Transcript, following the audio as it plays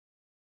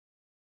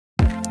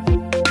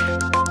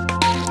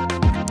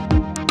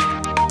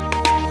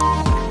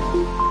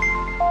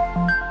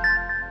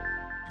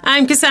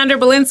I'm Cassandra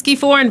Belinsky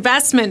for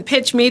Investment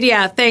Pitch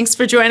Media. Thanks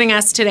for joining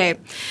us today.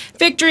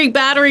 Victory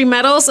Battery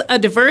Metals, a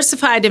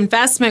diversified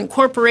investment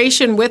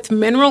corporation with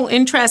mineral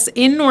interests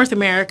in North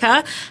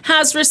America,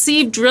 has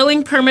received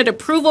drilling permit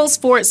approvals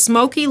for its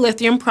Smokey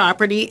Lithium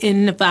Property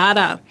in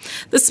Nevada.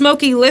 The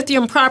Smokey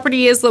Lithium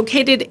Property is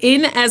located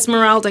in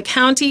Esmeralda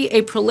County,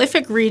 a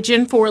prolific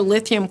region for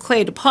lithium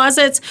clay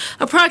deposits,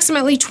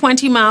 approximately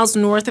 20 miles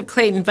north of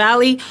Clayton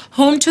Valley,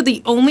 home to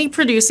the only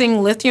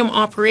producing lithium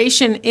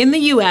operation in the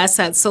U.S.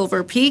 at Silver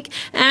Peak,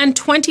 and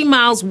 20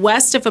 miles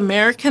west of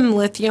American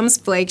Lithium's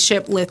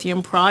flagship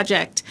lithium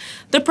project.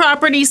 The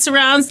property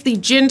surrounds the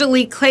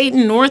Jindalee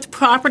Clayton North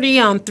property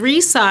on three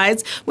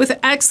sides with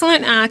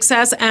excellent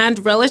access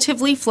and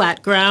relatively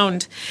flat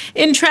ground.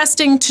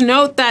 Interesting to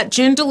note that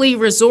Jindalee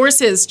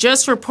Resources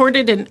just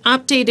reported an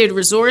updated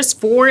resource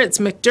for its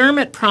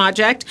McDermitt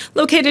Project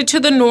located to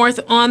the north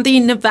on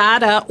the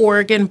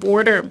Nevada-Oregon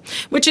border,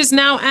 which is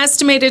now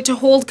estimated to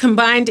hold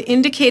combined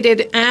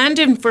indicated and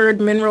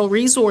inferred mineral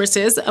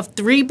resources of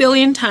 3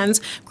 billion tons,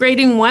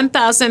 grading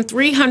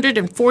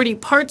 1,340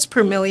 parts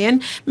per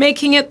million,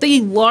 making it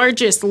the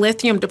largest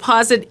lithium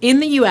deposit in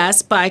the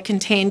U.S. by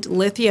contained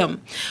lithium.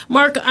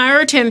 Mark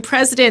Ireton,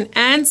 President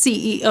and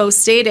CEO,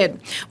 stated,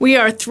 "We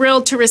are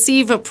thrilled to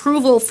receive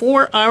approval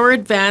for our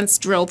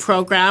advanced drill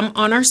program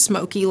on our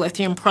Smokey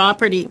Lithium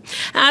property.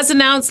 As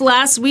announced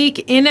last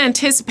week, in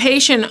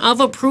anticipation of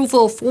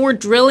approval for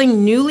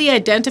drilling newly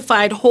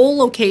identified hole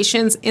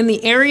locations in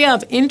the area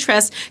of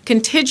interest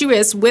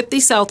contiguous with the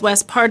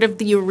southwest part of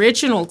the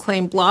original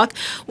claim block,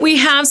 we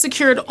have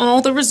secured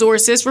all the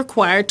resources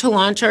required to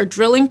launch our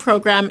drilling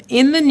program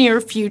in the near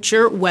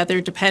future,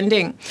 weather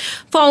depending."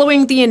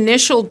 Following the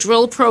initial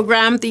drill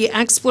program, the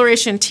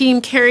exploration team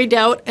carried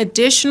out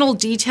additional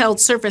detailed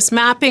surface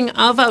mapping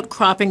of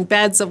outcropping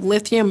beds of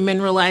lithium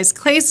mineralized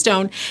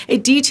claystone, a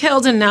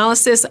detailed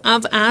analysis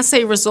of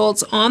assay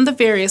results on the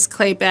various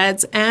clay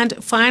beds, and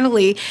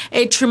finally,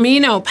 a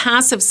Tremino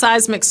passive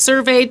seismic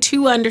survey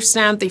to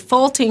understand the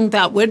faulting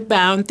that would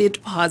bound the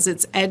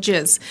deposit's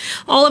edges.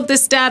 All of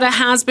this data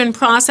has been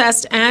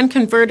processed and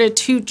converted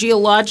to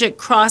geologic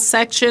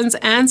cross-sections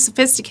and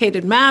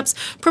sophisticated maps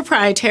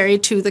proprietary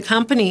to the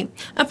company.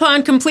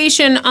 Upon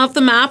completion of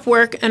the map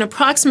work, an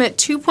approximate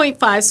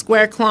 2.5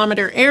 square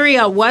kilometer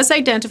area was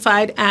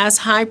identified as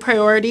high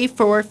priority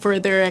for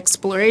further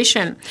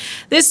exploration.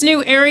 This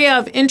new area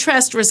of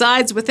interest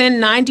resides within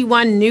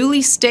 91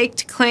 newly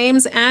staked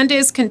claims and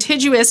is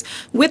contiguous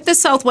with the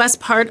southwest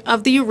part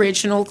of the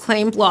original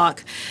claim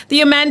block.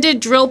 The amended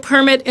drill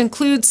permit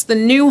includes the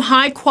new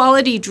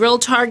high-quality drill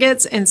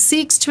targets and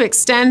seeks to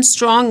extend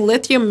strong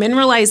lithium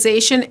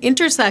mineralization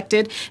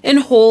intersected in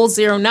hole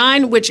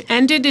 09, which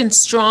ended in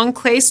strong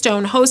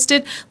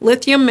claystone-hosted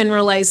lithium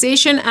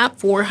mineralization at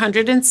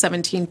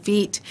 417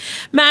 feet.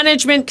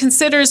 Management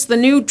considers the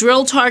new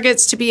drill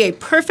targets to be a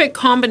perfect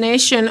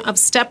combination of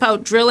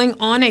step-out drilling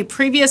on a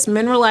previous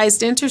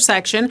mineralized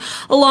intersection,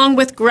 along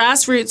with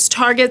grassroots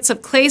targets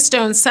of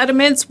claystone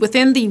sediments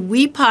within the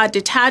Weepaw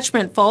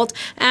detachment fault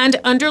and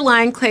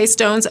underlying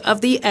claystones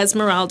of the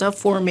Esmeralda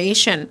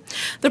Formation.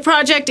 The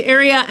project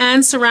area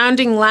and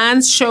surrounding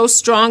lands show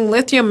strong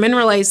lithium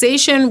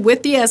mineralization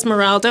with the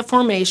Esmeralda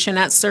Formation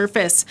at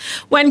surface.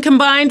 When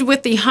combined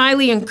with the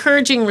highly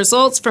encouraging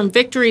results from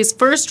Victory's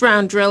first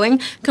round drilling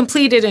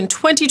completed in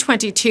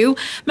 2022,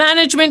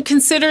 management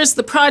considers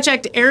the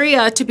project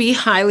area to be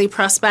highly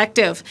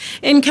prospective.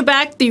 In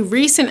Quebec, the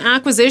recent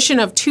acquisition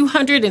of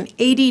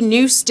 280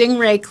 new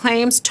Stingray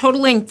claims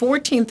totaling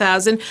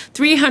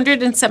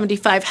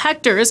 14,375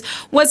 hectares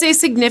was a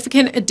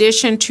significant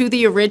addition to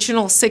the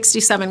original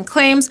 67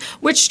 claims,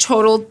 which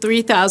totaled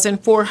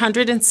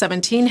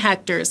 3,417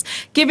 hectares,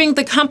 giving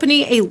the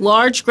company a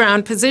large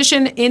ground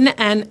position in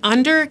an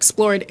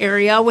underexplored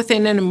area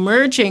within an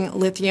emerging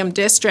lithium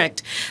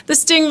district. The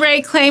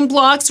Stingray claim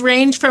blocks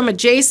range from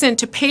adjacent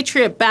to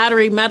Patriot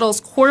Battery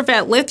Metals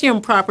Corvette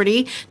Lithium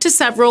property to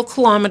several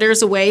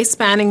kilometers away,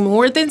 spanning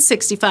more than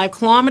 65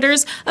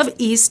 kilometers of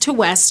east to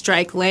west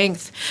strike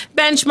length.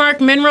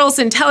 Benchmark Minerals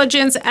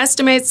Intelligence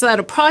estimates that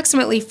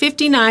approximately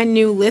 59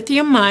 new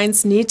lithium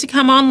mines need to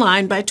come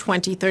online by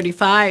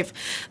 2035.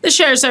 The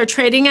shares are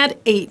trading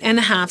at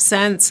 8.5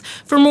 cents.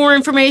 For more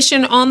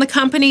information on the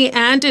company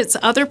and its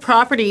other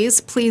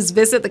properties, please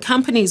visit the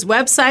company's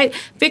website,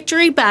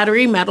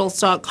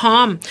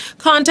 victorybatterymetals.com.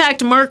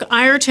 Contact Mark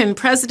Ireton,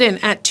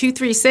 President, at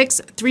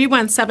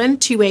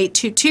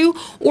 236-317-2822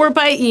 or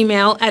by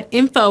email at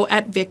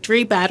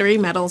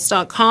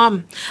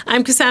info@victorybatterymetals.com.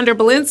 I'm Cassandra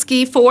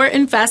Belinsky for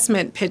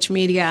Investment Pitch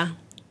Media.